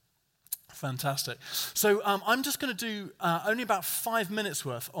Fantastic. So I'm just going to do only about 5 minutes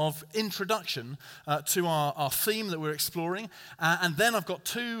worth of introduction to our theme that we're exploring. And then I've got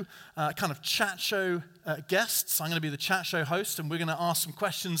two kind of chat show guests. I'm going to be the chat show host, and we're going to ask some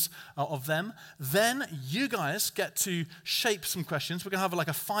questions of them. Then you guys get to shape some questions. We're going to have like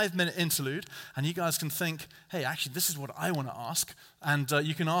a 5-minute interlude, and you guys can think, hey, actually, this is what I want to ask. And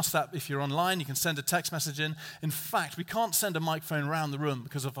you can ask that if you're online. You can send a text message in. In fact, we can't send a microphone around the room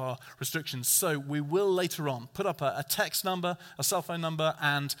because of our restrictions. So we will later on put up a text number, a cell phone number,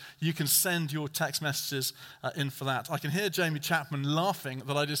 and you can send your text messages in for that. I can hear Jamie Chapman laughing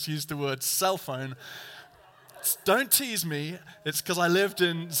that I just used the word cell phone. Don't tease me. It's because I lived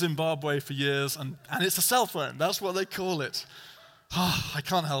in Zimbabwe for years, and it's a cell phone. That's what they call it. I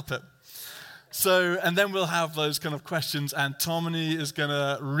can't help it. So, and then we'll have those kind of questions, and Tomini is going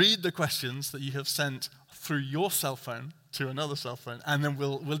to read the questions that you have sent through your cell phone to another cell phone, and then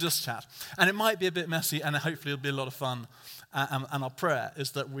we'll just chat. And it might be a bit messy, and hopefully it'll be a lot of fun. And our prayer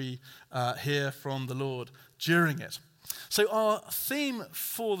is that we hear from the Lord during it. So our theme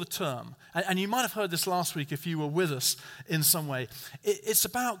for the term, and you might have heard this last week if you were with us in some way, it's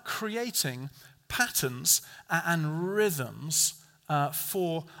about creating patterns and rhythms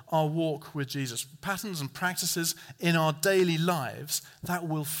for our walk with Jesus. Patterns and practices in our daily lives that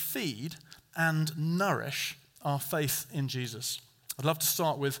will feed and nourish our faith in Jesus. I'd love to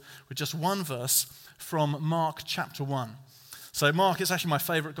start with just one verse from Mark chapter 1. So Mark is actually my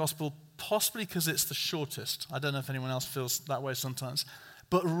favorite gospel, possibly because it's the shortest. I don't know if anyone else feels that way sometimes.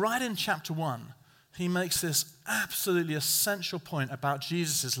 But right in chapter 1, he makes this absolutely essential point about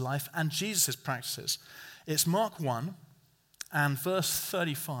Jesus' life and Jesus' practices. It's Mark 1 and verse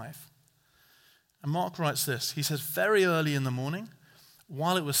 35. And Mark writes this. He says, very early in the morning,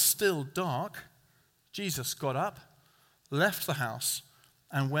 while it was still dark, Jesus got up, left the house,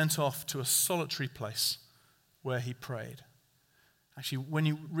 and went off to a solitary place where he prayed. Actually, when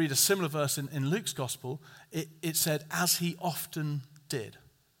you read a similar verse in Luke's gospel, it said, as he often did.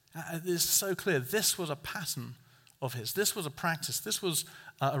 It's so clear. This was a pattern of his. This was a practice. This was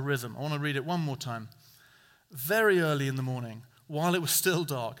a rhythm. I want to read it one more time. Very early in the morning, while it was still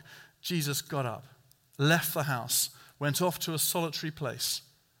dark, Jesus got up, left the house, went off to a solitary place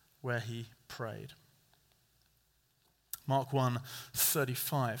where he prayed. Mark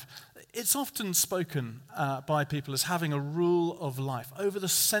 1:35. It's often spoken by people as having a rule of life. Over the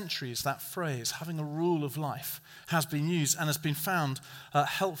centuries, that phrase, having a rule of life, has been used and has been found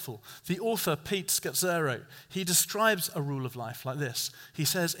helpful. The author, Pete Scazzero, he describes a rule of life like this. He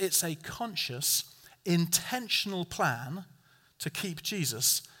says, it's a conscious, intentional plan to keep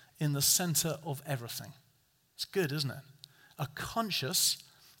Jesus in the center of everything. It's good, isn't it? A conscious,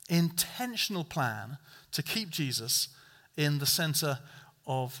 intentional plan to keep Jesus in the center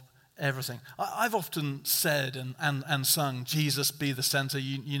of everything. I've often said and sung, Jesus be the center.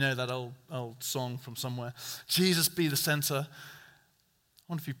 You know that old song from somewhere. Jesus be the center. I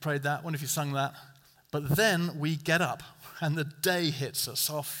wonder if you prayed that. I wonder if you sung that. But then we get up and the day hits us.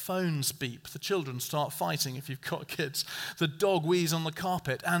 Our phones beep. The children start fighting if you've got kids. The dog wheezes on the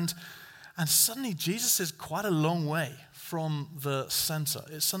carpet. And suddenly Jesus is quite a long way from the center.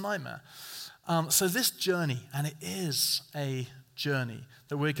 It's a nightmare. So this journey, and it is a journey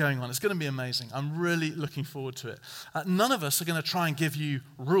that we're going on, it's going to be amazing. I'm really looking forward to it. None of us are going to try and give you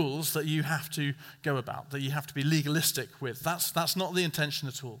rules that you have to go about, that you have to be legalistic with. That's not the intention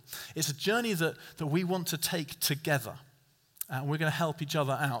at all. It's a journey that we want to take together. We're going to help each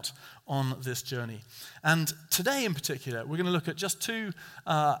other out on this journey. And today in particular, we're going to look at just two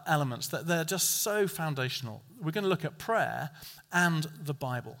elements that they're just so foundational. We're going to look at prayer and the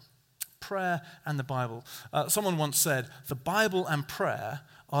Bible. Prayer and the Bible. Someone once said, the Bible and prayer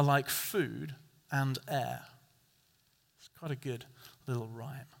are like food and air. It's quite a good little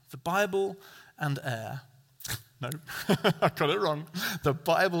rhyme. The Bible and air. No, I got it wrong. The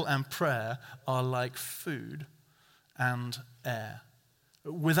Bible and prayer are like food and air.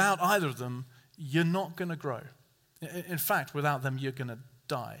 Without either of them, you're not going to grow. In fact, without them, you're going to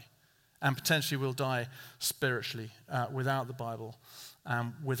die. And potentially will die spiritually without the Bible.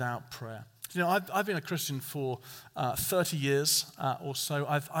 Without prayer. You know, I've been a Christian for 30 years or so.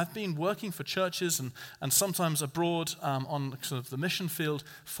 I've been working for churches and sometimes abroad on sort of the mission field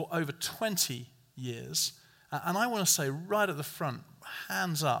for over 20 years. And I want to say right at the front,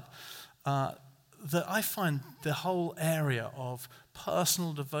 hands up, that I find the whole area of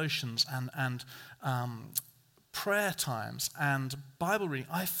personal devotions and prayer times and Bible reading,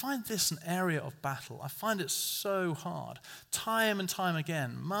 I find this an area of battle. I find it so hard. Time and time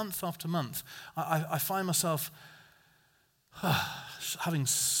again, month after month, I find myself having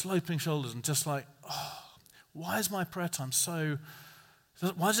sloping shoulders and just like, why is my prayer time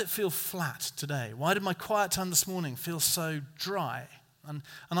why does it feel flat today? Why did my quiet time this morning feel so dry? And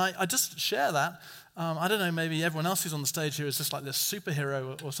I just share that. I don't know, maybe everyone else who's on the stage here is just like this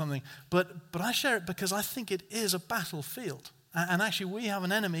superhero or something, but I share it because I think it is a battlefield. And actually we have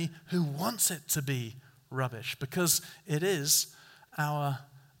an enemy who wants it to be rubbish because it is our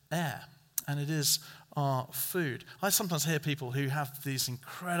air and it is our food. I sometimes hear people who have these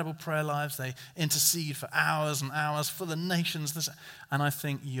incredible prayer lives. They intercede for hours and hours for the nations. And I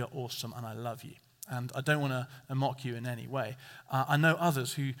think you're awesome and I love you. And I don't want to mock you in any way. I know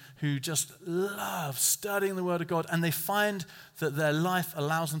others who just love studying the Word of God and they find that their life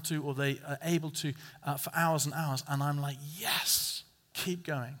allows them to, or they are able to, for hours and hours. And I'm like, yes, keep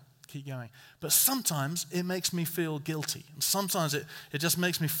going. Keep going. But sometimes it makes me feel guilty. And sometimes it just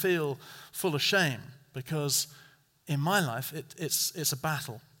makes me feel full of shame because in my life it's a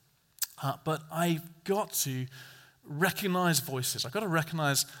battle. But I've got to recognize voices. I've got to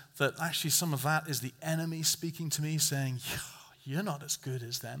recognize that actually some of that is the enemy speaking to me saying, you're not as good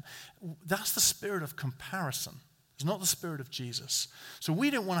as them. That's the spirit of comparison. It's not the spirit of Jesus. So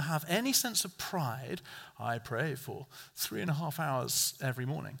we don't want to have any sense of pride. I pray for 3.5 hours every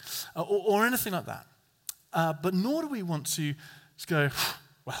morning or anything like that. But nor do we want to just go,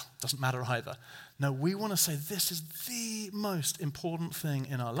 well, doesn't matter either. No, we want to say this is the most important thing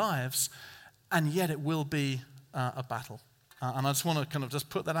in our lives, and yet it will be a battle. And I just want to kind of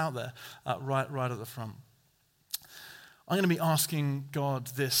just put that out there right at the front. I'm going to be asking God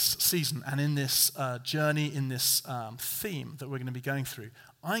this season and in this journey, in this theme that we're going to be going through,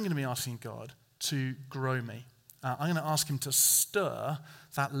 I'm going to be asking God to grow me. I'm going to ask him to stir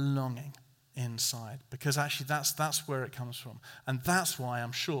that longing inside because actually that's where it comes from. And that's why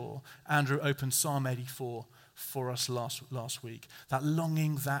I'm sure Andrew opened Psalm 84 for us last week. That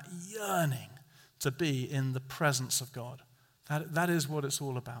longing, that yearning to be in the presence of God. That is what it's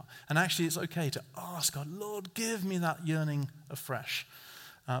all about. And actually it's okay to ask God, Lord, give me that yearning afresh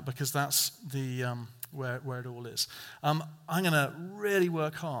because that's the where it all is. I'm going to really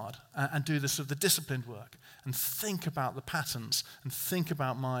work hard and do this sort of the disciplined work and think about the patterns and think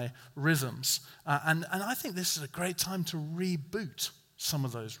about my rhythms. And I think this is a great time to reboot some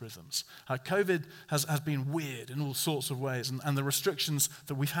of those rhythms. COVID has been weird in all sorts of ways and the restrictions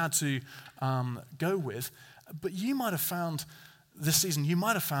that we've had to go with. But you might have found this season,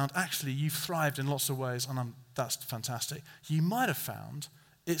 actually you've thrived in lots of ways, and that's fantastic. You might have found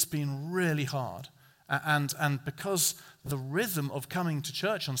it's been really hard. And because the rhythm of coming to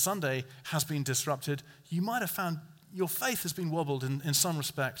church on Sunday has been disrupted, you might have found your faith has been wobbled in some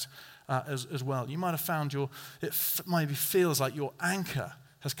respect as well. You might have found it maybe feels like your anchor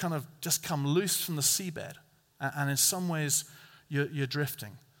has kind of just come loose from the seabed. And in some ways, you're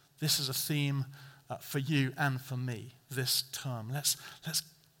drifting. This is a theme for you and for me this term. Let's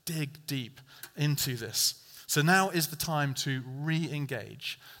dig deep into this. So now is the time to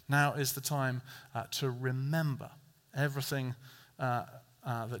re-engage. Now is the time to remember everything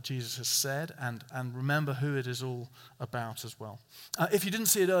that Jesus has said and remember who it is all about as well. If you didn't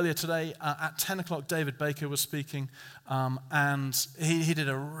see it earlier today, at 10 o'clock David Baker was speaking and he did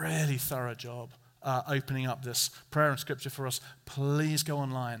a really thorough job opening up this prayer and scripture for us. Please go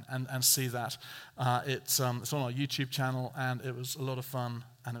online and see that. It's on our YouTube channel and it was a lot of fun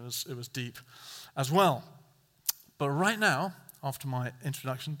and it was deep as well. But right now, after my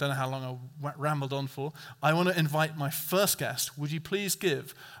introduction, don't know how long I rambled on for, I want to invite my first guest. Would you please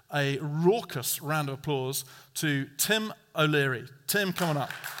give a raucous round of applause to Tim O'Leary. Tim, come on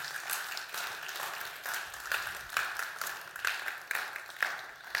up.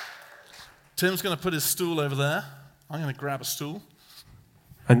 Tim's going to put his stool over there. I'm going to grab a stool.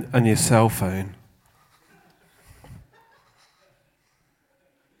 And your cell phone.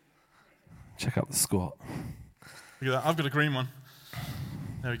 Check out the squat. Look at that. I've got a green one.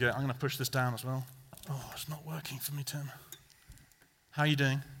 There we go. I'm going to push this down as well. Oh, it's not working for me, Tim. How are you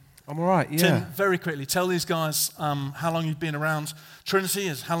doing? I'm all right, yeah. Tim, very quickly, tell these guys how long you've been around Trinity,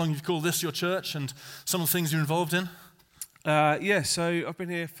 how long you've called this your church, and some of the things you're involved in. So I've been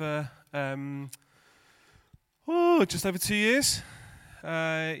here for just over 2 years.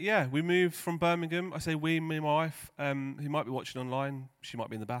 We moved from Birmingham. I say we, me and my wife, who might be watching online. She might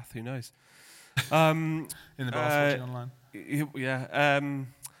be in the bath, who knows. In the bath watching online. Yeah.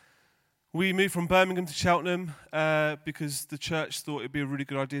 We moved from Birmingham to Cheltenham because the church thought it'd be a really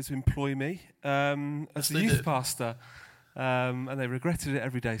good idea to employ me as the youth pastor. And they regretted it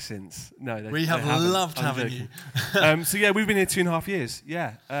every day since. No, we have loved having you. We've been here 2.5 years.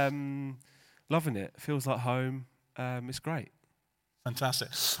 Yeah, loving it. Feels like home. it's great. Fantastic.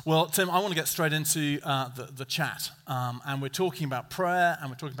 Well, Tim, I want to get straight into the chat. And we're talking about prayer, and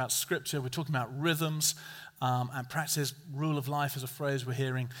we're talking about scripture, we're talking about rhythms and practice. Rule of life is a phrase we're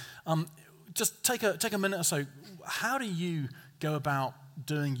hearing. Just take a minute or so. How do you go about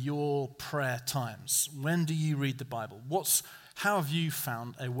doing your prayer times? When do you read the Bible? How have you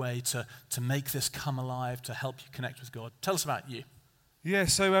found a way to make this come alive, to help you connect with God? Tell us about you. Yeah,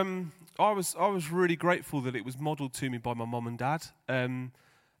 so I was really grateful that it was modelled to me by my mum and dad. And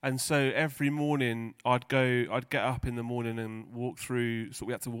so every morning I'd get up in the morning and walk through. So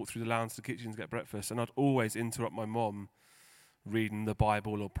we had to walk through the lounge to the kitchen to get breakfast, and I'd always interrupt my mum reading the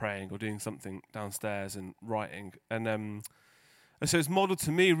Bible or praying or doing something downstairs and writing. And so it's modelled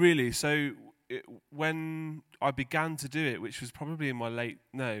to me really. So when I began to do it, which was probably in my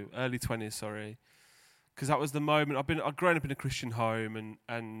early 20s, sorry, because that was the moment. I'd grown up in a Christian home,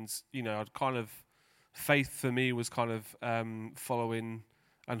 and you know, I'd kind of, faith for me was kind of following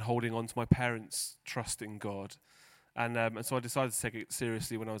and holding on to my parents' trust in God, and so I decided to take it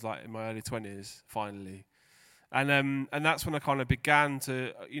seriously when I was like in my early 20s, finally, and that's when I kind of began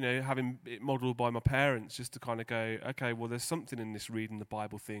to, you know, having it modelled by my parents, just to kind of go, okay, well, there's something in this reading the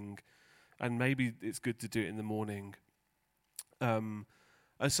Bible thing, and maybe it's good to do it in the morning.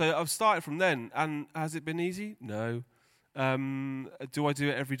 And so I've started from then, and has it been easy? No. Do I do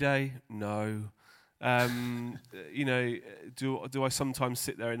it every day? No. You know, do I sometimes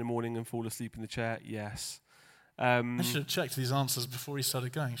sit there in the morning and fall asleep in the chair? Yes. I should have checked these answers before he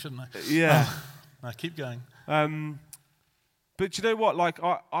started going, shouldn't I? Yeah. No, keep going. But you know what? Like,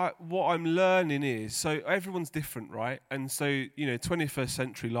 what I'm learning is, so everyone's different, right? And so, you know, 21st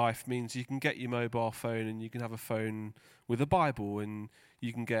century life means you can get your mobile phone and you can have a phone with a Bible, and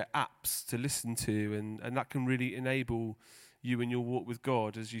you can get apps to listen to, and that can really enable you in your walk with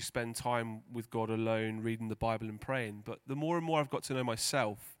God as you spend time with God alone, reading the Bible and praying. But the more and more I've got to know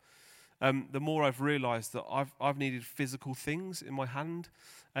myself, the more I've realised that I've needed physical things in my hand.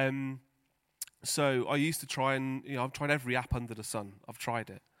 So I used to try and, you know, I've tried every app under the sun. I've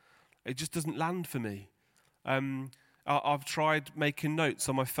tried it. It just doesn't land for me. I've tried making notes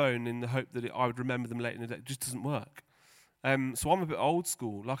on my phone in the hope that I would remember them later in the day. It just doesn't work. So I'm a bit old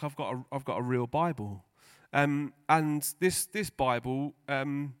school. Like, I've got a real Bible. And this Bible,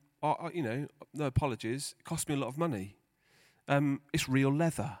 you know, no apologies, it cost me a lot of money. It's real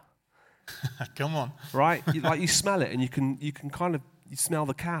leather. Come on. Right? You smell it, and you can kind of, you smell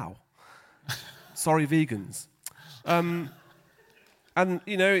the cow. Sorry, vegans. And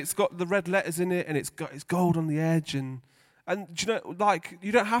you know, it's got the red letters in it, and it's gold on the edge, and you know, like,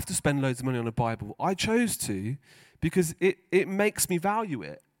 you don't have to spend loads of money on a Bible. I chose to, because it makes me value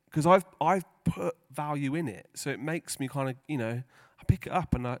it, because I've put value in it, so it makes me kind of, you know, I pick it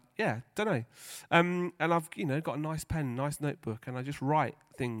up and don't know, and I've, you know, got a nice pen, nice notebook, and I just write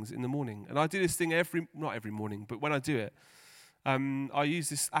things in the morning, and I do this thing not every morning, but when I do it, I use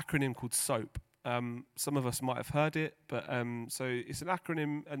this acronym called SOAP. Some of us might have heard it, but so it's an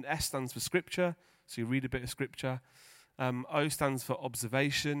acronym, and S stands for scripture, so you read a bit of scripture. O stands for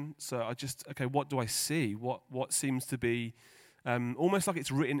observation, so what do I see? What seems to be almost like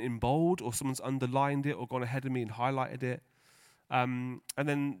it's written in bold, or someone's underlined it or gone ahead of me and highlighted it. And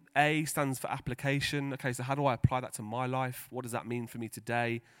then A stands for application. Okay, so how do I apply that to my life? What does that mean for me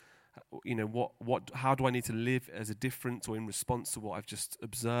today? You know, how do I need to live as a difference or in response to what I've just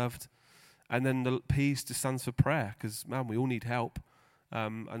observed? And then the P just stands for prayer, because, man, we all need help.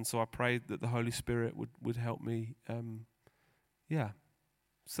 And so I prayed that the Holy Spirit would help me.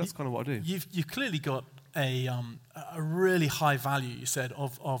 So that's kind of what I do. You've clearly got a really high value, you said,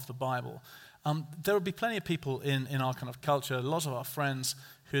 of the Bible. There would be plenty of people in our kind of culture, lots of our friends,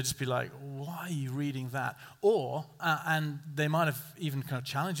 who would just be like, why are you reading that? Or, and they might have even kind of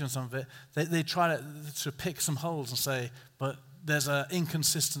challenged you on some of it, they try to pick some holes and say, but there's an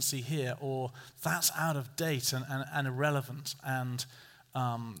inconsistency here, or that's out of date and irrelevant. And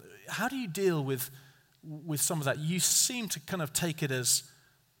how do you deal with some of that? You seem to kind of take it as,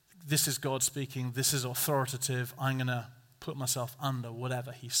 this is God speaking, this is authoritative, I'm going to put myself under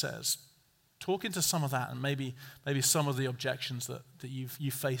whatever he says. Talk into some of that, and maybe some of the objections that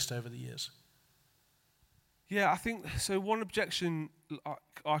you've faced over the years. Yeah, I think so. One objection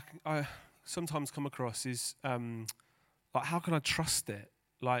I sometimes come across is like, how can I trust it?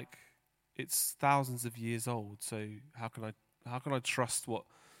 Like, it's thousands of years old, so how can I trust what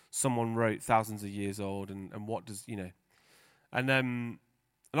someone wrote thousands of years old, and what does, you know? And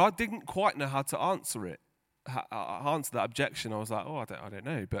I didn't quite know how to answer it. Answer that objection. I was like, I don't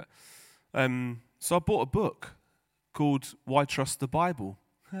know, but. So I bought a book called Why Trust the Bible?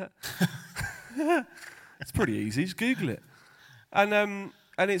 It's pretty easy. Just Google it. And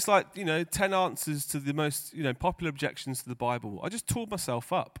it's like, 10 answers to the most, popular objections to the Bible. I just tore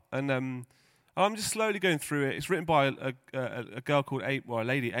myself up. And I'm just slowly going through it. It's written by a girl called, a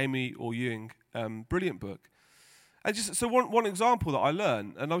lady, Amy or Ewing. Brilliant book. And just so one example that I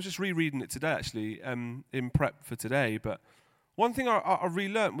learned, and I was just rereading it today, actually, in prep for today. But one thing I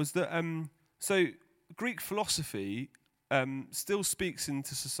relearned was that, so Greek philosophy still speaks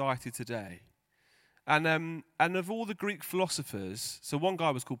into society today. And of all the Greek philosophers, so one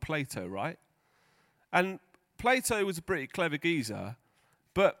guy was called Plato, right? And Plato was a pretty clever geezer,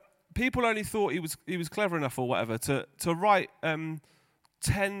 but people only thought he was clever enough or whatever to write 10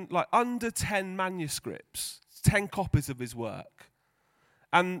 under 10 manuscripts, 10 copies of his work.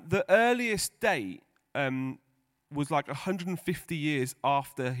 And the earliest date was like 150 years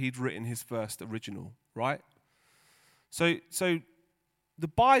after he'd written his first original, right? So the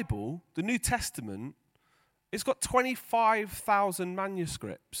Bible, the New Testament, it's got 25,000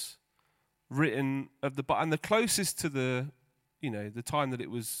 manuscripts written and the closest to the time that it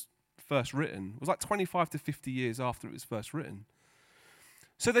was first written was like 25 to 50 years after it was first written.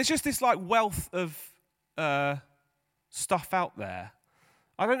 So there's just this like wealth of stuff out there.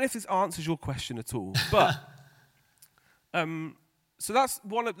 I don't know if this answers your question at all, but so that's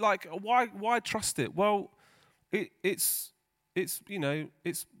one of like why trust it? Well, it's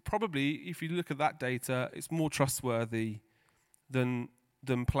probably, if you look at that data, it's more trustworthy than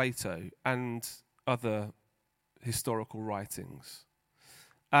Plato and other historical writings.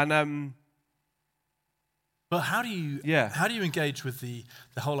 And but how do you engage with the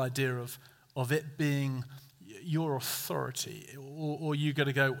whole idea of it being your authority, or you got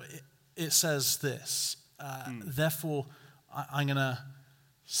to go, it says this, therefore I'm going to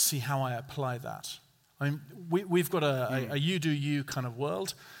see how I apply that. I mean, we've got a you do you kind of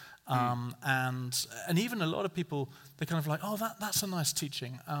world, and even a lot of people, they're kind of like, oh, that's a nice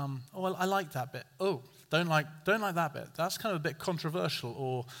teaching. Oh, well, I like that bit. Oh, don't like that bit. That's kind of a bit controversial.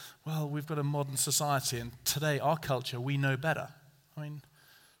 Or, well, we've got a modern society, and today our culture, we know better. I mean,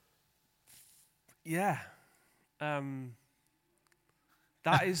 yeah, that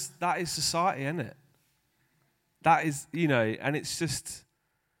is society, isn't it? That is, and it's just.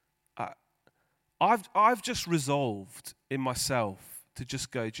 I've just resolved in myself to just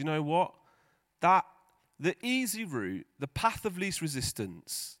go, do you know what? That the easy route, the path of least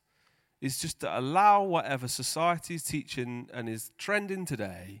resistance, is just to allow whatever society is teaching and is trending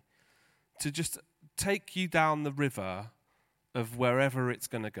today to just take you down the river of wherever it's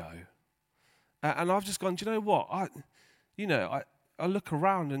going to go. And I've just gone, do you know what? I look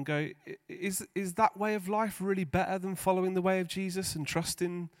around and go, is that way of life really better than following the way of Jesus and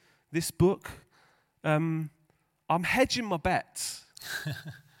trusting this book? I'm hedging my bets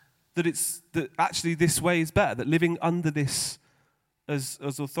that actually this way is better, that living under this as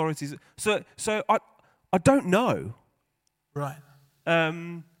authorities. So I don't know. Right.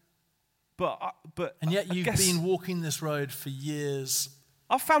 But and yet you've been walking this road for years.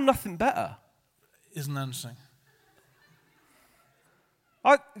 I've found nothing better. Isn't that interesting?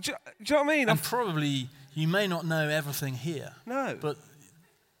 Do you know what I mean? And probably you may not know everything here. No. But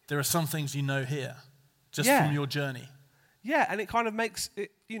there are some things you know here, just from your journey. Yeah, and it kind of makes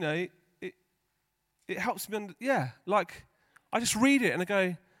it, it helps me. Like I just read it and I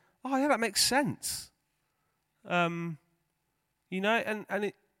go, oh yeah, that makes sense. And I've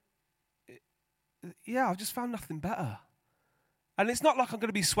just found nothing better. And it's not like I'm going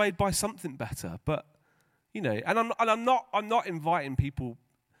to be swayed by something better, but and I'm not inviting people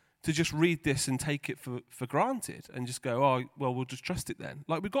to just read this and take it for granted and just go, oh, well, we'll just trust it then.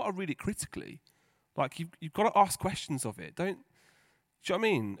 Like, we've got to read it critically. Like, you've got to ask questions of it. Do you know what I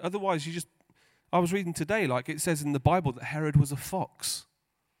mean? Otherwise, I was reading today, like, it says in the Bible that Herod was a fox.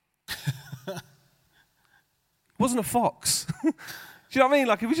 Wasn't a fox. Do you know what I mean?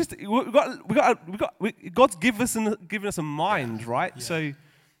 Like, if God's given us a mind, right? Yeah. So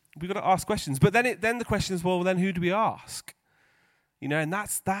we've got to ask questions. But then the question is, well, then who do we ask? And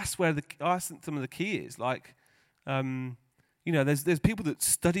that's where some of the key is. Like, there's people that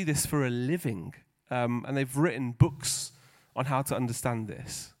study this for a living, and they've written books on how to understand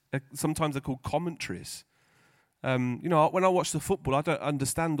this. Sometimes they're called commentaries. When I watch the football, I don't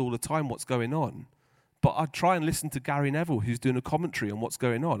understand all the time what's going on, but I try and listen to Gary Neville, who's doing a commentary on what's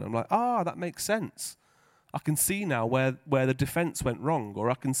going on. I'm like, that makes sense. I can see now where the defense went wrong,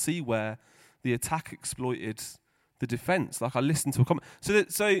 or I can see where the attack exploited the defense. Like, I listened to a comment.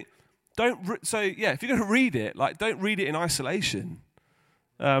 If you're going to read it, like, don't read it in isolation.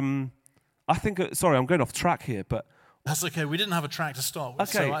 I think, sorry, I'm going off track here, but That's okay. We didn't have a track to start with.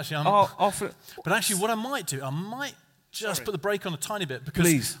 Okay. So actually, but actually, what I might do, I might just put the brake on a tiny bit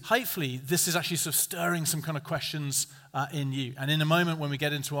because hopefully this is actually sort of stirring some kind of questions in you. And in a moment when we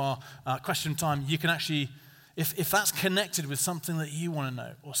get into our question time, you can actually, if that's connected with something that you want to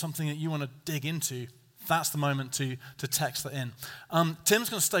know or something that you want to dig into, that's the moment to text that in. Tim's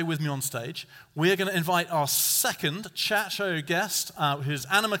going to stay with me on stage. We're going to invite our second chat show guest, who's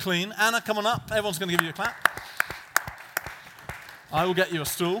Anna Mclean. Anna, come on up. Everyone's going to give you a clap. I will get you a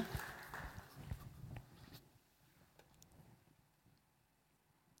stool.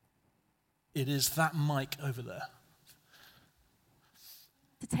 It is that mic over there.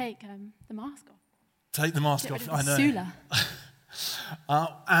 To take the mask off. Take the mask off, I know. Sula.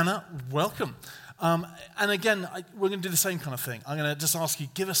 Anna, welcome. And again, we're going to do the same kind of thing. I'm going to just ask you,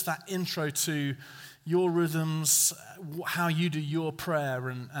 give us that intro to your rhythms, how you do your prayer,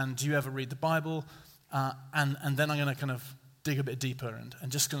 and do you ever read the Bible? And then I'm going to kind of dig a bit deeper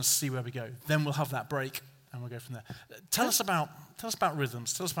and just going to see where we go. Then we'll have that break and we'll go from there. Tell us about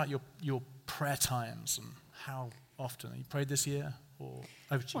rhythms. Tell us about your prayer times and how often. You prayed this year or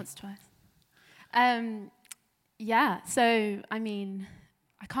over to you? Once, twice. Yeah, so I mean,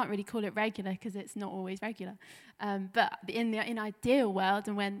 I can't really call it regular because it's not always regular. But in ideal world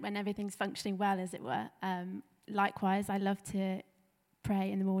and when everything's functioning well, as it were, likewise, I love to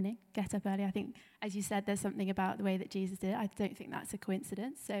pray in the morning, get up early. I think, as you said, there's something about the way that Jesus did it. I don't think that's a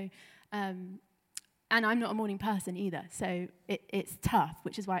coincidence. So, and I'm not a morning person either, so it's tough,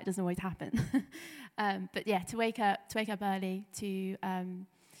 which is why it doesn't always happen. But yeah, to wake up early, to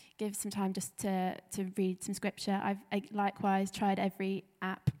give some time just to read some scripture. I likewise tried every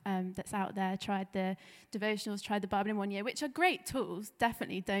app that's out there, tried the devotionals, tried the Bible in 1 year, which are great tools.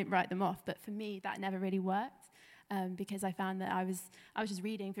 Definitely don't write them off, but for me, that never really worked. Because I found that I was just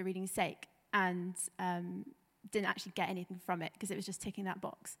reading for reading's sake and didn't actually get anything from it because it was just ticking that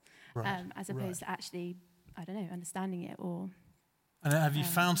box, as opposed to actually, I don't know, understanding it or. And have you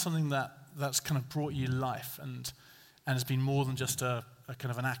found something that's kind of brought you life and has been more than just a kind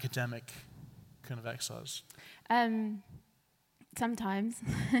of an academic kind of exercise? Sometimes.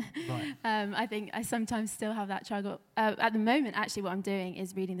 Right. I think I sometimes still have that struggle. At the moment, actually, what I'm doing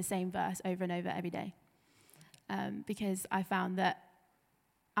is reading the same verse over and over every day. Because I found that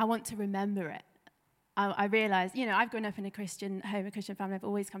I want to remember it. I realized, I've grown up in a Christian home, a Christian family. I've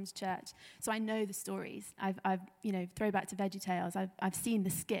always come to church, so I know the stories. I've throwback to VeggieTales. I've seen the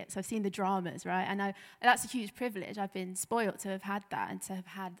skits. I've seen the dramas, right? And that's a huge privilege. I've been spoilt to have had that and to have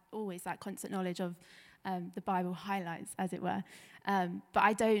had always that constant knowledge of the Bible highlights, as it were. But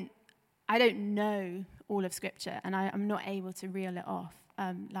I don't know all of Scripture, and I'm not able to reel it off.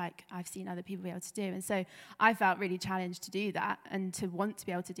 Like I've seen other people be able to do. And so I felt really challenged to do that and to want to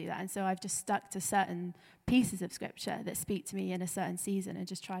be able to do that. And so I've just stuck to certain pieces of scripture that speak to me in a certain season and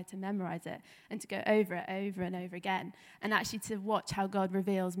just tried to memorize it and to go over it over and over again and actually to watch how God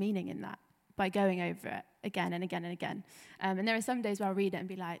reveals meaning in that by going over it again and again and again. And there are some days where I'll read it and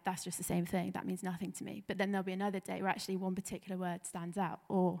be like, that's just the same thing. That means nothing to me. But then there'll be another day where actually one particular word stands out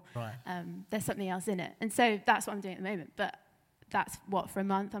or there's something else in it. And so that's what I'm doing at the moment. But that's for a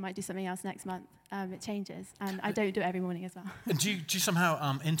month. I might do something else next month. It changes. And I don't do it every morning as well. And do you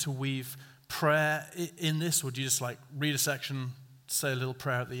somehow interweave prayer in this, or do you just like read a section, say a little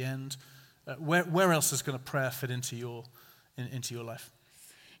prayer at the end? Where else is going to prayer fit into your life?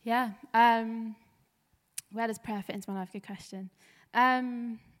 Yeah. Where does prayer fit into my life? Good question.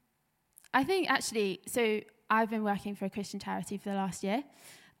 I think actually, so I've been working for a Christian charity for the last year.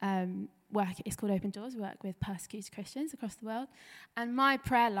 It's called Open Doors. We work with persecuted Christians across the world. And my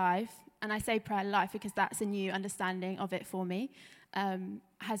prayer life, and I say prayer life because that's a new understanding of it for me,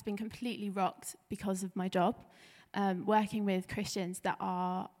 has been completely rocked because of my job, working with Christians that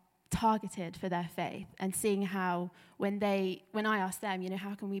are targeted for their faith and seeing how when I ask them,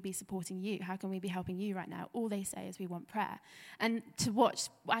 how can we be supporting you? How can we be helping you right now? All they say is we want prayer. And to watch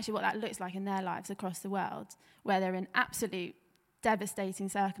actually what that looks like in their lives across the world, where they're in absolute devastating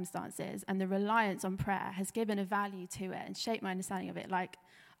circumstances, and the reliance on prayer has given a value to it and shaped my understanding of it like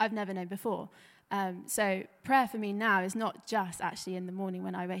I've never known before. So prayer for me now is not just actually in the morning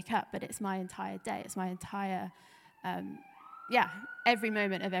when I wake up, but it's my entire day. It's my entire, every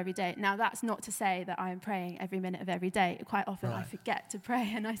moment of every day. Now, that's not to say that I am praying every minute of every day. Quite often I forget to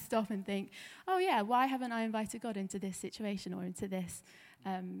pray and I stop and think, oh yeah, why haven't I invited God into this situation or into this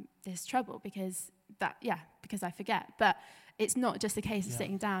trouble? Because I forget. But it's not just a case of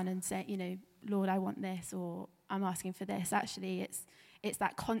sitting down and saying, Lord, I want this, or I'm asking for this. Actually, it's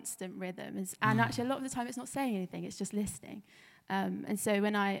that constant rhythm. And actually, a lot of the time, it's not saying anything. It's just listening. And so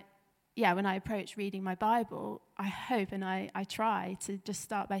when I when I approach reading my Bible, I hope and I try to just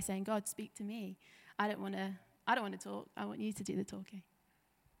start by saying, God, speak to me. I don't want to talk. I want you to do the talking.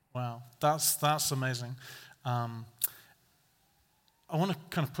 Wow, that's amazing. I want to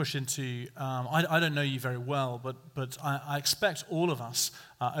kind of push into, I don't know you very well, but I expect all of us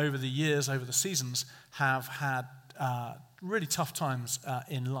over the years, over the seasons, have had really tough times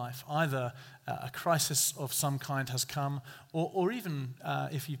in life. Either a crisis of some kind has come, or even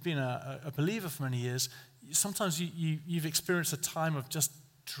if you've been a believer for many years, sometimes you've experienced a time of just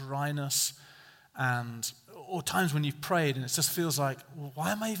dryness, or times when you've prayed and it just feels like, well,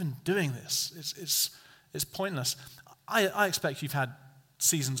 why am I even doing this? It's pointless. I expect you've had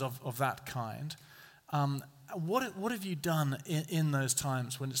seasons of that kind. What have you done in those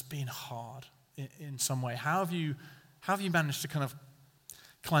times when it's been hard in some way? How have you managed to kind of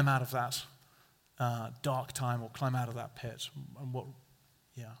climb out of that dark time or climb out of that pit? And what?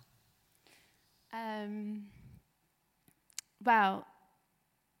 Yeah. Well,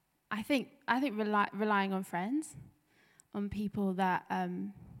 I think relying on friends, on people that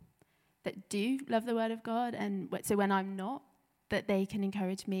do love the Word of God, and so when I'm not, that they can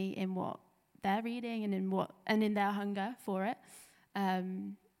encourage me in what they're reading and in their hunger for it.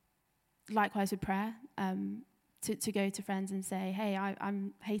 Likewise with prayer, to go to friends and say, hey,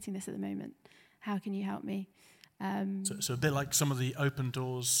 I'm hating this at the moment. How can you help me? So a bit like some of the Open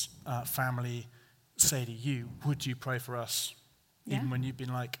Doors family say to you, would you pray for us? Yeah. Even when you've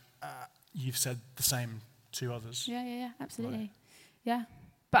been like, you've said the same to others. Yeah, absolutely. Right. Yeah.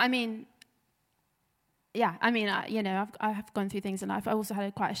 But I mean, I've gone through things in life. I also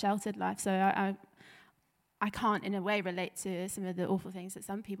had quite a sheltered life, so I can't in a way relate to some of the awful things that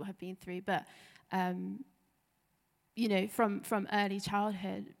some people have been through. But from early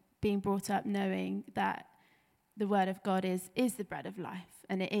childhood, being brought up knowing that the Word of God is the bread of life,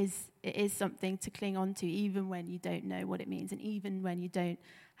 and it is something to cling on to, even when you don't know what it means, and even when you don't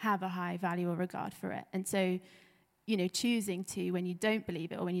have a high value or regard for it. And so, choosing to, when you don't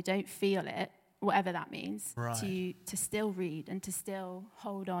believe it or when you don't feel it, whatever that means, right, to still read and to still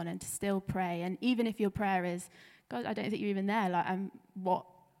hold on and to still pray. And even if your prayer is, God, I don't think you're even there. Like, what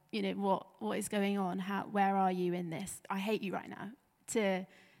is going on? Where are you in this? I hate you right now. To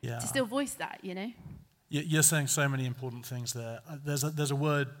still voice that, You're saying so many important things there. There's a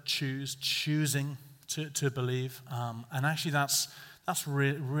word, choosing to believe, and actually that's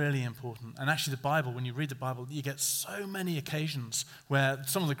really important. And actually the Bible, when you read the Bible, you get so many occasions where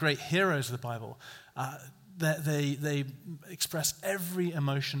some of the great heroes of the Bible, they express every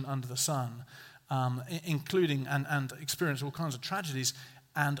emotion under the sun, including and experience all kinds of tragedies,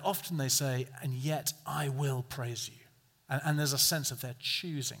 and often they say, and yet I will praise you. And there's a sense of their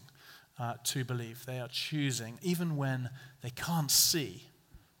choosing to believe. They are choosing, even when they can't see,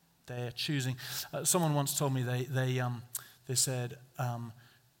 they are choosing. Someone once told me they said,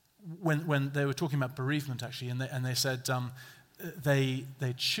 when they were talking about bereavement, actually, and they said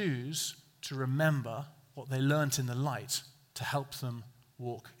they choose to remember what they learnt in the light to help them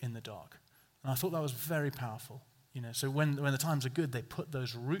walk in the dark. And I thought that was very powerful. So when the times are good, they put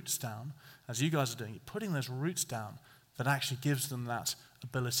those roots down, as you guys are doing, putting those roots down that actually gives them that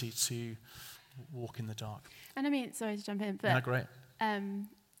ability to walk in the dark. And I mean, sorry to jump in, but yeah, great.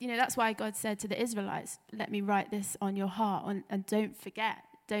 That's why God said to the Israelites, let me write this on your heart, and don't forget.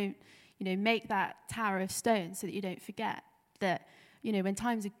 Don't, make that tower of stone so that you don't forget that, when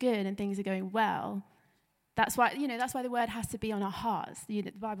times are good and things are going well, that's why the word has to be on our hearts. The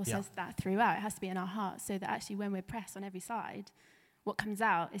Bible says that throughout. It has to be in our hearts, so that actually when we're pressed on every side, what comes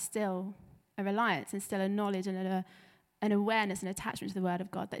out is still a reliance and still a knowledge and an awareness and attachment to the Word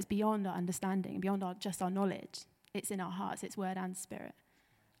of God that is beyond our understanding, beyond just our knowledge. It's in our hearts. It's Word and Spirit.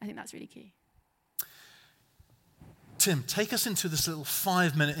 I think that's really key. Tim, take us into this little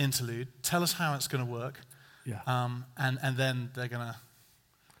 5-minute interlude. Tell us how it's going to work. Yeah. And then they're going to...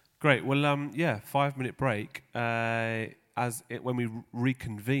 Great. Well, 5-minute break. When we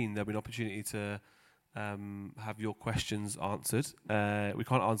reconvene, there'll be an opportunity to have your questions answered. We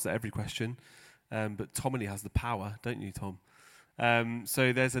can't answer every question, but Tommy has the power, don't you, Tom?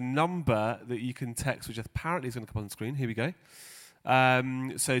 So there's a number that you can text, which apparently is going to come on the screen. Here we go.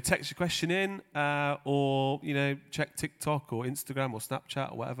 So text your question in, or check TikTok or Instagram or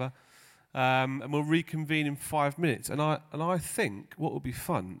Snapchat or whatever. And we'll reconvene in 5 minutes. And I think what would be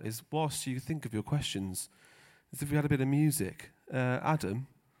fun is, whilst you think of your questions, is if we had a bit of music. Adam,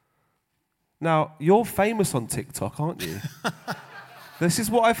 now you're famous on TikTok, aren't you? This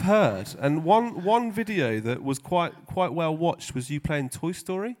is what I've heard. And one video that was quite well watched was you playing Toy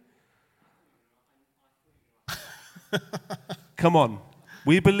Story. Come on.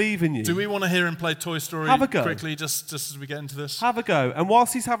 We believe in you. Do we want to hear him play Toy Story Have a go. quickly, just as we get into this? Have a go. And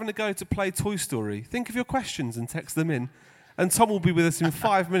whilst he's having a go to play Toy Story, think of your questions and text them in. And Tom will be with us in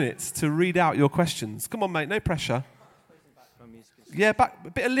 5 minutes to read out your questions. Come on, mate, no pressure. Yeah, a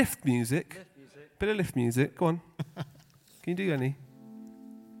bit of lift music. Bit of lift music. Go on. Can you do any?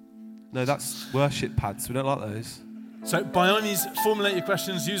 No, that's worship pads. We don't like those. So by all means, formulate your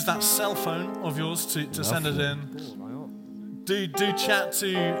questions. Use that cell phone of yours to send it in. Do chat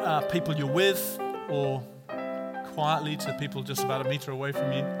to people you're with, or quietly to people just about a metre away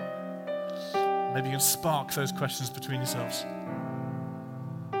from you. Maybe you can spark those questions between yourselves.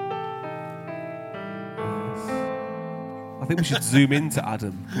 I think we should zoom in to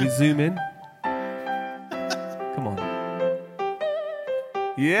Adam. Can we zoom in? Come on.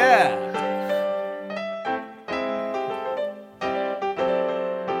 Yeah!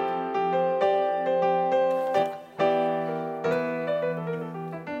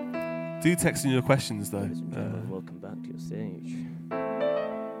 Do text in your questions, though. Welcome back to your stage.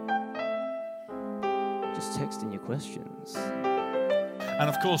 Just text in your questions. And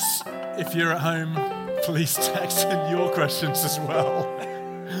of course, if you're at home, please text in your questions as well.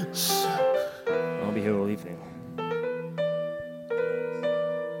 I'll be here all evening.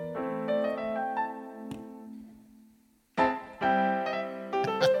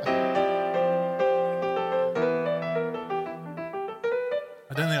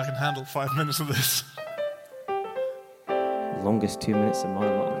 I don't think I can handle 5 minutes of this. Longest 2 minutes of my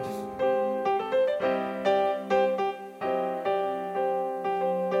life.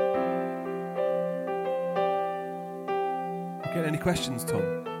 Get any questions, Tom?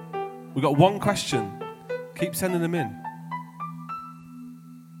 We've got one question. Keep sending them in.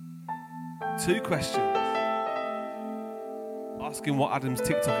 2 questions. Asking what Adam's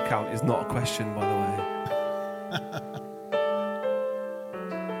TikTok account is not a question, by the way.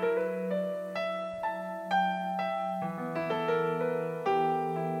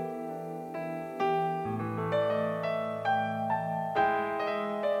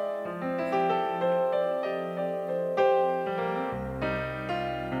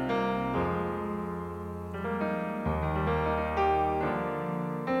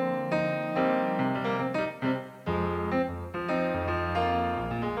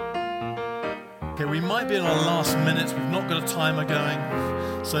 Okay, we might be in our last minutes. We've not got a timer going.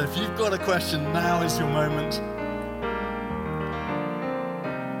 So if you've got a question, now is your moment.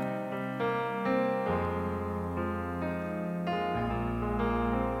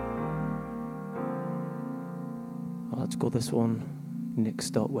 I'll have to call this one Nick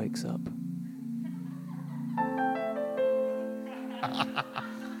Stott Wakes Up.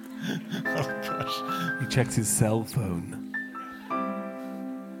 Oh, gosh. He checks his cell phone.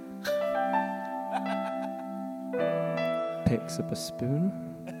 Picks up a spoon.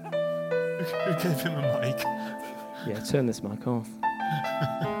 Who gave him a mic? Yeah, turn this mic off.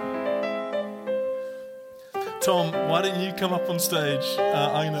 Tom, why don't you come up on stage?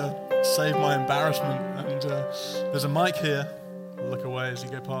 I'm going to save my embarrassment. And there's a mic here. Look away as you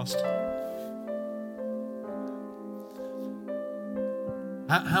go past.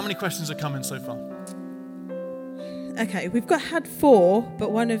 How many questions are coming so far? Okay, we've had 4,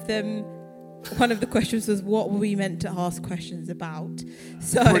 but one of the questions was what were we meant to ask questions about?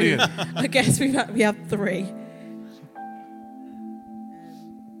 So Brilliant. I guess we have 3.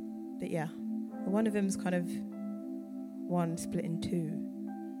 But yeah, one of them's kind of one split in 2.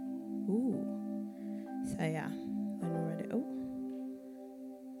 Ooh. So yeah, I'm already. Oh.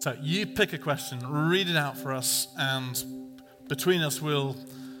 So you pick a question, read it out for us, and between us we'll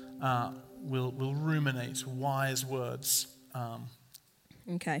ruminate wise words.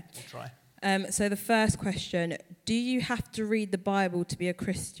 Okay. We'll try. So the first question, do you have to read the Bible to be a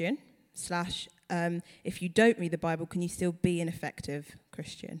Christian? / if you don't read the Bible, can you still be an effective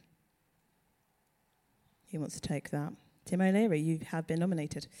Christian? Who wants to take that? Tim O'Leary, you have been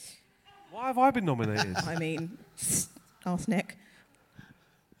nominated. Why have I been nominated? I mean, ask Nick.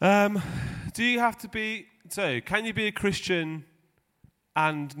 Do you have to be... So, can you be a Christian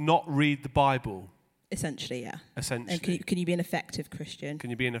and not read the Bible? Essentially, yeah. Essentially. And can you be an effective Christian? Can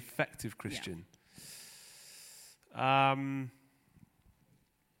you be an effective Christian?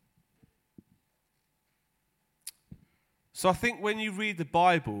 So I think when you read the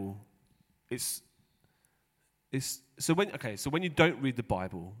Bible, so when you don't read the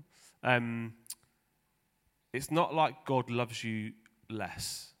Bible, it's not like God loves you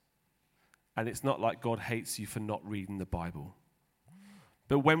less, and it's not like God hates you for not reading the Bible.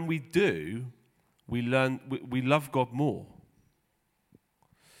 But when we do, we love God more.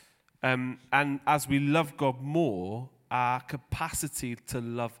 And as we love God more, our capacity to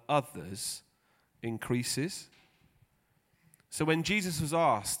love others increases. So when Jesus was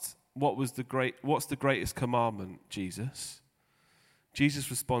asked, what's the greatest commandment, Jesus?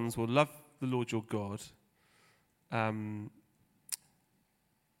 Jesus responds, well, love the Lord your God,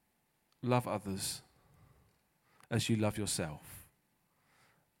 love others as you love yourself.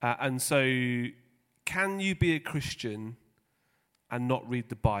 And so, can you be a Christian and not read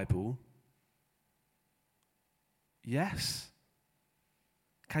the Bible? Yes.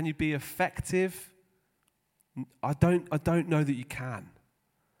 Can you be effective? I don't know that you can.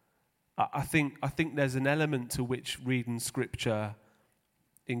 I think there's an element to which reading Scripture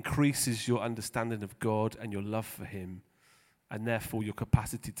increases your understanding of God and your love for Him, and therefore your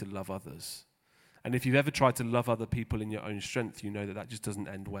capacity to love others. And if you've ever tried to love other people in your own strength, you know that just doesn't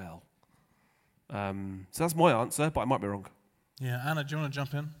end well. So that's my answer, but I might be wrong. Yeah, Anna, do you want to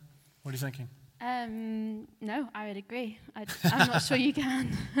jump in? What are you thinking? No, I would agree. I'm not sure you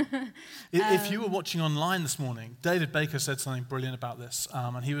can. If you were watching online this morning, David Baker said something brilliant about this.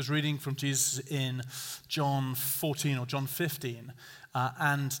 And he was reading from Jesus in John 14 or John 15.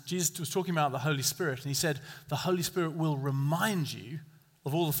 And Jesus was talking about the Holy Spirit. And he said, the Holy Spirit will remind you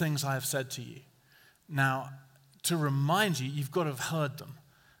of all the things I have said to you. Now, to remind you, you've got to have heard them.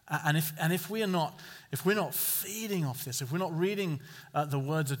 And if we're not feeding off this, if we're not reading the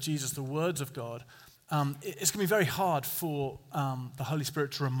words of Jesus, the words of God, it's going to be very hard for the Holy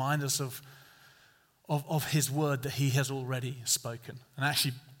Spirit to remind us of His word that He has already spoken. And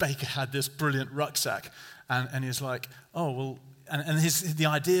actually, Baker had this brilliant rucksack, and he was like, oh well. And the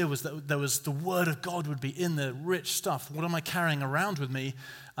idea was that there was the word of God would be in the rich stuff. What am I carrying around with me?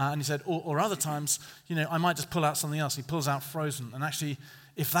 And he said, or other times, I might just pull out something else. He pulls out Frozen. And actually,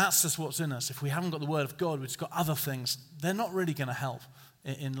 if that's just what's in us, if we haven't got the word of God, we've just got other things, they're not really going to help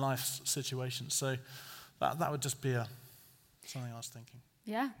in life's situations. So that would just be something I was thinking.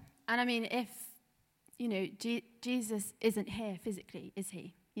 Yeah. And I mean, if, Jesus isn't here physically, is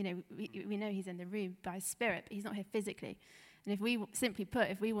He? We know He's in the room by His Spirit, but He's not here physically. And if we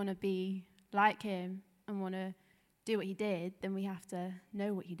want to be like Him and want to do what He did, then we have to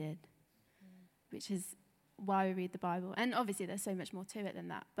know what He did, which is why we read the Bible. And obviously there's so much more to it than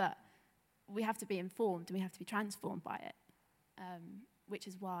that, but we have to be informed and we have to be transformed by it, which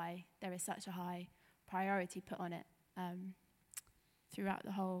is why there is such a high priority put on it throughout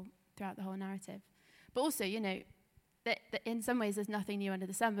the whole narrative. But also, that in some ways there's nothing new under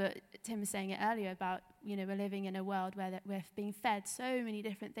the sun, but Tim was saying it earlier about, we're living in a world where we're being fed so many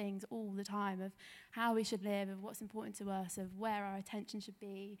different things all the time of how we should live, of what's important to us, of where our attention should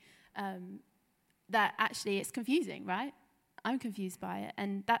be, that actually it's confusing, right? I'm confused by it,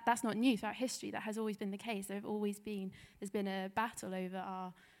 and that's not new throughout history. That has always been the case. There's been a battle over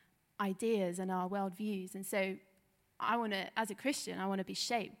our ideas and our worldviews, and so as a Christian, I want to be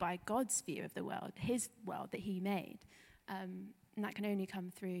shaped by God's view of the world, His world that He made. And that can only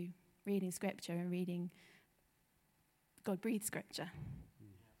come through reading Scripture and reading God-breathed Scripture.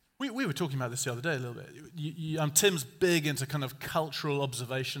 We were talking about this the other day a little bit. Tim's big into kind of cultural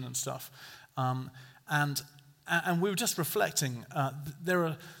observation and stuff. And we were just reflecting,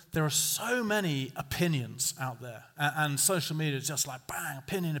 there are so many opinions out there, and social media is just like bang,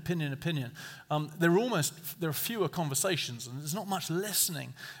 opinion. There are fewer conversations, and there's not much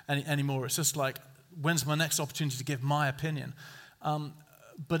listening anymore. It's just like, when's my next opportunity to give my opinion?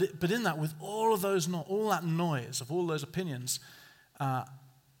 But in that, with all that noise of all those opinions, the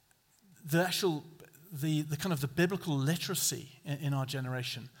kind of the biblical literacy in our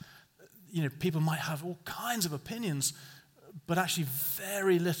generation. People might have all kinds of opinions, but actually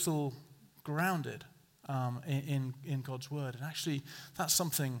very little grounded in God's word. And actually, that's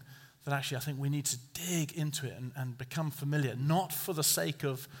something that actually I think we need to dig into it and become familiar, not for the sake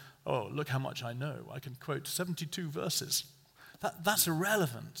of, oh, look how much I know. I can quote 72 verses. That's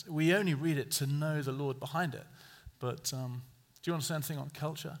irrelevant. We only read it to know the Lord behind it. But do you want to say anything on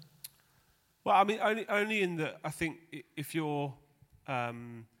culture? Well, I mean, only in that I think if you're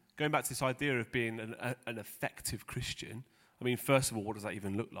going back to this idea of being an effective Christian, I mean, first of all, what does that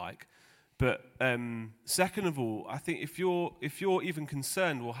even look like? But second of all, I think if you're even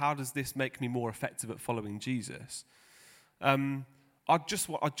concerned, well, how does this make me more effective at following Jesus? I just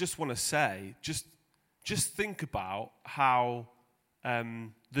want to say, just think about how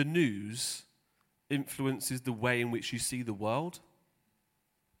the news influences the way in which you see the world,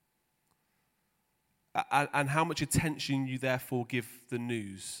 and how much attention you therefore give the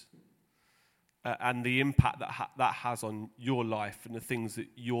news. And the impact that has on your life and the things that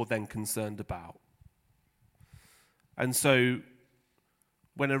you're then concerned about. And so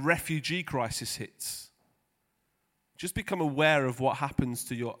when a refugee crisis hits, just become aware of what happens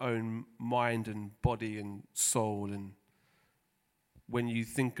to your own mind and body and soul, and when you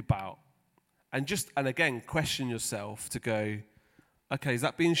think about, and again, question yourself to go, okay, is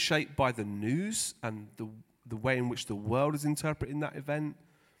that being shaped by the news and the way in which the world is interpreting that event,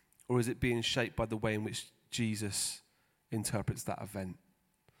 or is it being shaped by the way in which Jesus interprets that event?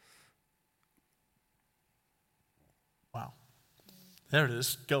 Wow. There it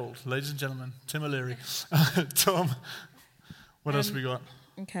is, gold. Ladies and gentlemen, Tim O'Leary. Tom, what else have we got?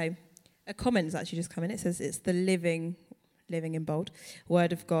 Okay. A comment has actually just come in. It says it's the living in bold,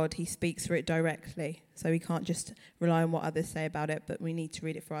 word of God. He speaks through it directly. So we can't just rely on what others say about it, but we need to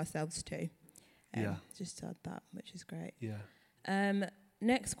read it for ourselves too. Just to add that, which is great. Yeah.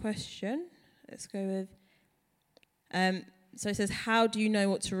 Next question. Let's go with... So it says, how do you know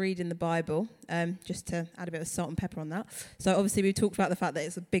what to read in the Bible? Just to add a bit of salt and pepper on that. So obviously we've talked about the fact that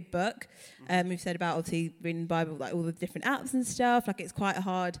it's a big book. We've said about obviously reading the Bible, like all the different apps and stuff. Like it's quite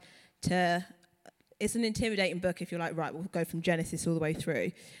hard to... It's an intimidating book if you're like, right, we'll go from Genesis all the way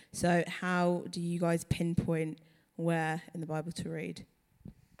through. So how do you guys pinpoint where in the Bible to read?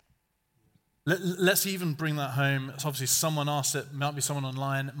 Let's even bring that home. It's obviously someone asked it, might be someone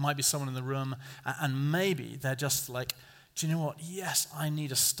online, it might be someone in the room, and maybe they're just like, do you know what? Yes, I need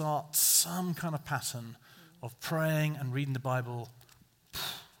to start some kind of pattern of praying and reading the Bible.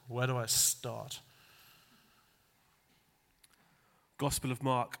 Where do I start? Gospel of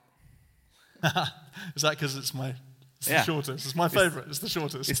Mark. Is that because it's the shortest? It's my favourite. It's the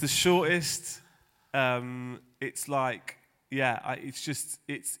shortest. It's the shortest. It's like,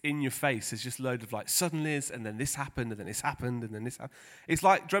 it's in your face. There's just load of like suddenlies, and then this happened, and then this happened, and then this happened. It's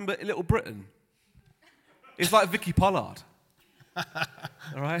like, do you remember Little Britain? It's like Vicky Pollard.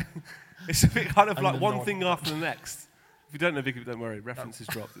 All right? It's a bit kind of like one thing after the next. If you don't know Vicky, don't worry. References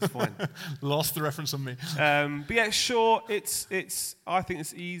dropped. It's fine. Lost the reference on me. But yeah, it's short. It's. I think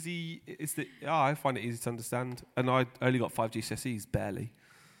it's easy. I find it easy to understand. And I only got 5 GCSEs, barely.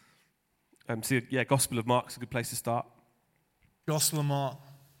 So yeah, Gospel of Mark's a good place to start. Gospel of Mark.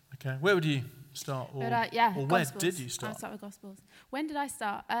 Okay. Where would you start? Or where did you start? I'll start with Gospels. When did I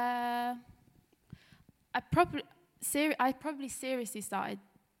start? I probably seriously started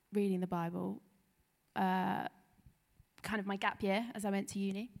reading the Bible kind of my gap year as I went to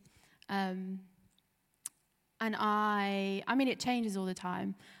uni. And I mean, it changes all the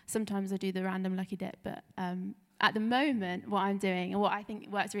time. Sometimes I do the random lucky dip, but at the moment, what I'm doing and what I think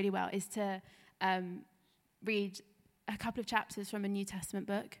works really well is to read a couple of chapters from a New Testament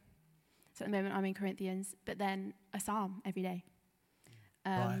book. So at the moment, I'm in Corinthians, but then a psalm every day.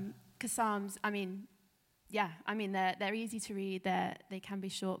 Because psalms, they're easy to read. They can be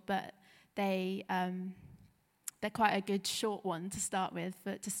short, but they're quite a good short one to start with,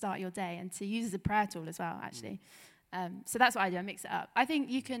 to start your day and to use as a prayer tool as well, actually. So that's what I do. I mix it up. I think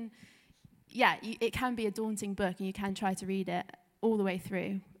you can, it can be a daunting book, and you can try to read it all the way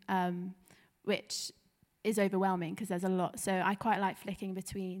through, which is overwhelming because there's a lot. So I quite like flicking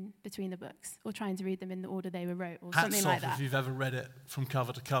between the books or trying to read them in the order they were wrote or something like that. Hats off if you've ever read it from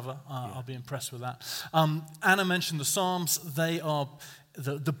cover to cover. I'll be impressed with that. Anna mentioned the Psalms. They are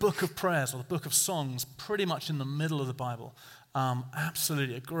the book of prayers or the book of songs, pretty much in the middle of the Bible.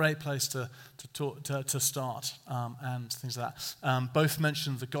 Absolutely a great place to start and things like that. Both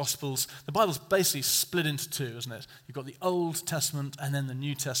mentioned the Gospels. The Bible's basically split into two, isn't it? You've got the Old Testament and then the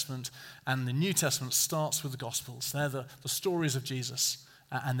New Testament, and the New Testament starts with the Gospels. They're the stories of Jesus,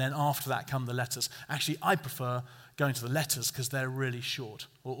 and then after that come the letters. Actually, I prefer going to the letters because they're really short,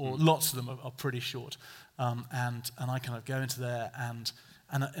 or lots of them are pretty short, and I kind of go into there and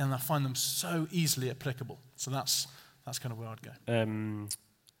I find them so easily applicable. So that's kind of where I'd go.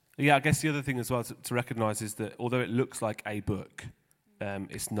 I guess the other thing as well to recognise is that although it looks like a book,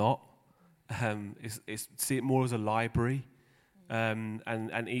 it's not. See it more as a library,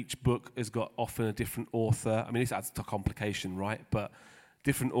 and each book has got often a different author. I mean, this adds to complication, right? But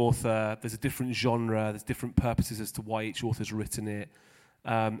different author, there's a different genre, there's different purposes as to why each author's written it,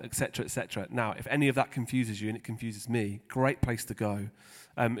 etc., etc. Now, if any of that confuses you, and it confuses me, great place to go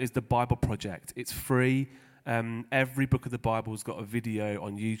is the Bible Project. It's free. Every book of the Bible has got a video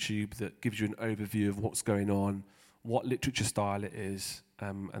on YouTube that gives you an overview of what's going on, what literature style it is,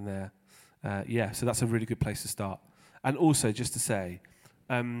 so that's a really good place to start. And also, just to say,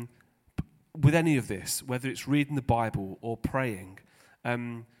 with any of this, whether it's reading the Bible or praying,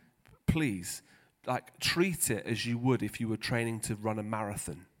 please, treat it as you would if you were training to run a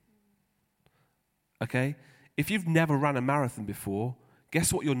marathon. Okay? If you've never run a marathon before,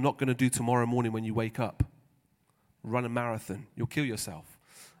 guess what you're not going to do tomorrow morning when you wake up? Run a marathon. You'll kill yourself.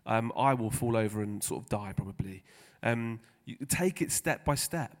 I will fall over and sort of die probably. You take it step by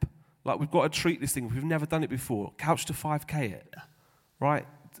step. Like, we've got to treat this thing. We've never done it before. Couch to 5K it, right?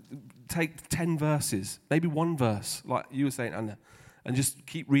 Take 10 verses, maybe one verse, like you were saying, Anna, and just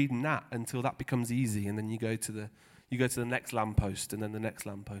keep reading that until that becomes easy, and then you go to the next lamppost, and then the next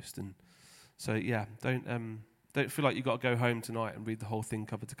lamppost, and so don't feel like you got to go home tonight and read the whole thing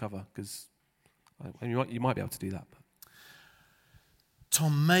cover to cover, because you might be able to do that. But.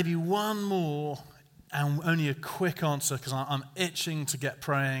 Tom, maybe one more, and only a quick answer, because I'm itching to get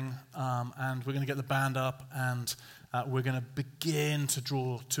praying, and we're going to get the band up, and we're going to begin to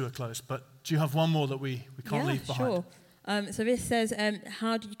draw to a close. But do you have one more that we can't leave behind? Sure. So this says,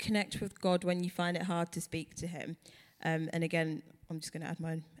 how do you connect with God when you find it hard to speak to him? And again, I'm just going to add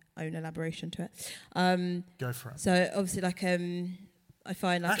my own elaboration to it. Go for it. So obviously, like, I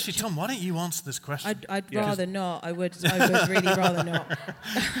find... like actually, Tom, why don't you answer this question? I'd rather not. I would really rather not.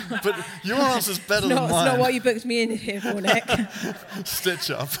 But your answer's better than mine. It's not what you booked me in here for, Nick.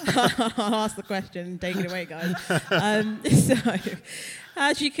 Stitch up. I'll ask the question and take it away, guys. So,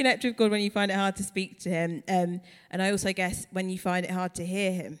 how do you connect with God when you find it hard to speak to him? And I also guess when you find it hard to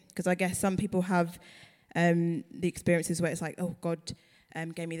hear him, because I guess some people have the experiences where it's like, oh, God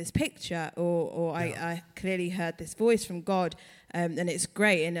gave me this picture, or I clearly heard this voice from God, and it's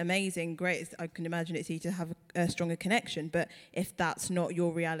great and amazing. Great, I can imagine it's easy to have a stronger connection. But if that's not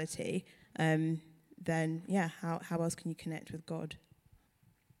your reality, then how else can you connect with God?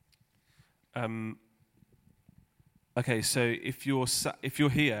 Okay, so if you're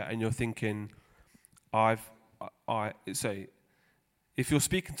here and you're thinking, if you're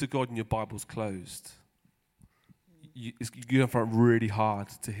speaking to God and your Bible's closed, you're going to find it really hard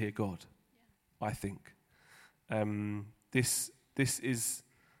to hear God. I think this is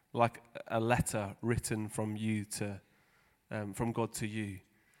like a letter written from you to, from God to you,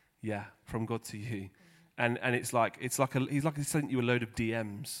 from God to you, and he's like he sent you a load of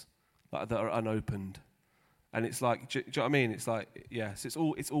DMs that are unopened. And it's like, do you know what I mean? It's like, yes, it's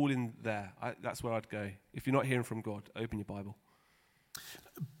all in there. That's where I'd go. If you're not hearing from God, open your Bible.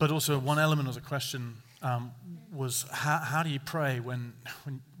 But also, one element of the question was how do you pray when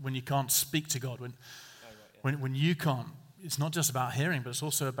you can't speak to God? When you can't. It's not just about hearing, but it's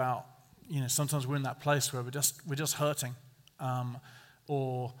also about, sometimes we're in that place where we're just hurting,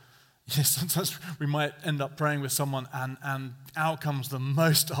 or. Sometimes we might end up praying with someone and out comes the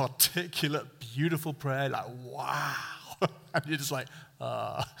most articulate, beautiful prayer, like, wow. And you're just like,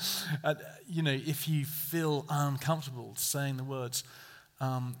 and, if you feel uncomfortable saying the words,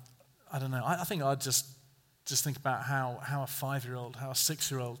 I don't know. I think I'd just think about how a 5-year-old, how a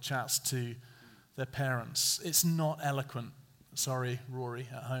 6-year-old chats to their parents. It's not eloquent. Sorry, Rory,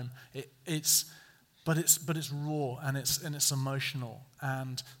 at home. But it's raw and it's emotional,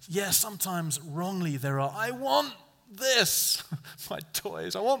 and sometimes wrongly there are, I want this, my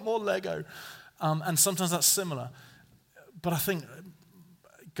toys, I want more Lego, and sometimes that's similar. But I think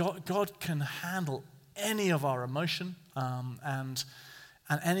God can handle any of our emotion and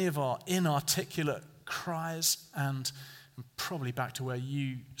any of our inarticulate cries, and probably back to where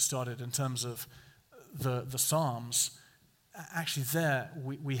you started in terms of the Psalms. Actually, there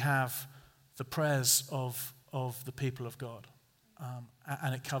we have the prayers of the people of God,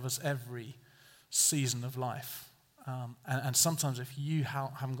 and it covers every season of life. And sometimes if you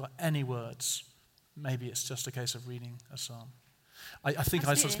haven't got any words, maybe it's just a case of reading a psalm. I think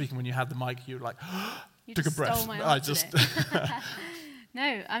I started speaking when you had the mic. You were like, you took a breath.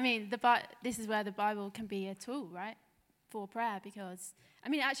 No, I mean, this is where the Bible can be a tool, right, for prayer, because,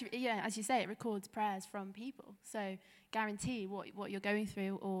 actually, as you say, it records prayers from people. So guarantee what you're going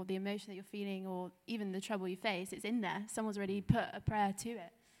through, or the emotion that you're feeling, or even the trouble you face, it's in there. Someone's already put a prayer to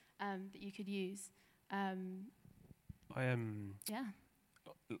it that you could use.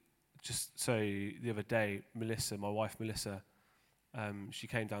 Just so the other day, my wife Melissa, she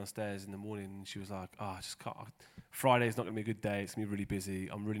came downstairs in the morning and she was like, I just can't. Friday's not going to be a good day. It's going to be really busy.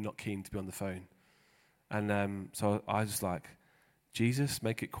 I'm really not keen to be on the phone. And so I was just like, Jesus,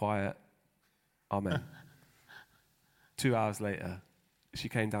 make it quiet. Amen. 2 hours later, she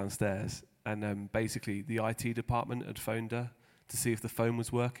came downstairs, and basically the IT department had phoned her to see if the phone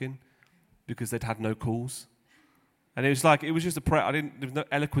was working because they'd had no calls. And it was just a prayer. There was no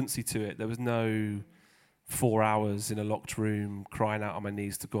eloquency to it. There was no 4 hours in a locked room crying out on my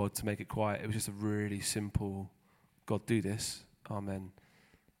knees to God to make it quiet. It was just a really simple, God, do this. Amen.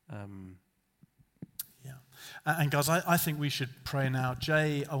 And guys, I think we should pray now.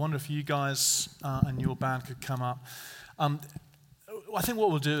 Jay, I wonder if you guys and your band could come up. I think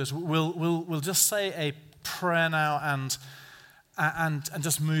what we'll do is we'll just say a prayer now and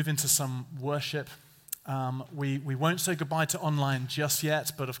just move into some worship. We won't say goodbye to online just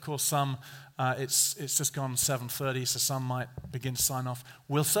yet, but of course some, it's just gone 7:30, so some might begin to sign off.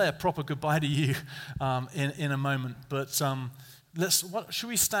 We'll say a proper goodbye to you in a moment, but should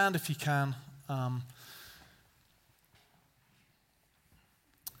we stand if you can?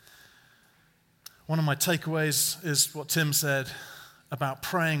 One of my takeaways is what Tim said about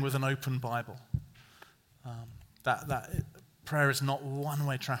praying with an open Bible. That prayer is not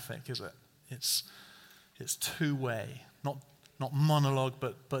one-way traffic, is it? It's two-way, not monologue,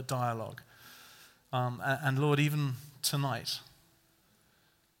 but dialogue. And Lord, even tonight,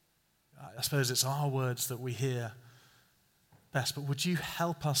 I suppose it's our words that we hear best, but would you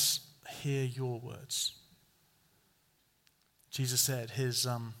help us hear your words? Jesus said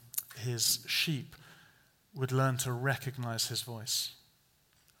his sheep would learn to recognize his voice.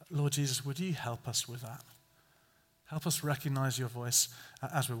 Lord Jesus, would you help us with that? Help us recognize your voice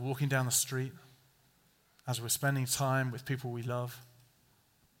as we're walking down the street, as we're spending time with people we love,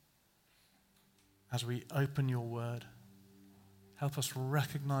 as we open your word. Help us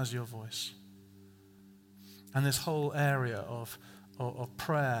recognize your voice. And this whole area of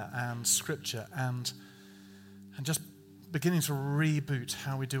prayer and scripture and just beginning to reboot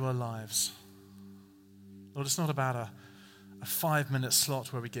how we do our lives. Lord, it's not about a 5-minute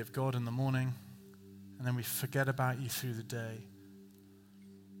slot where we give God in the morning and then we forget about you through the day.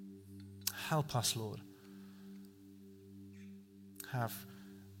 Help us, Lord, have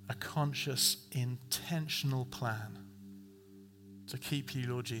a conscious, intentional plan to keep you,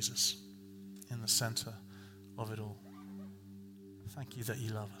 Lord Jesus, in the center of it all. Thank you that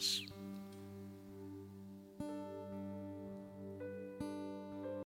you love us.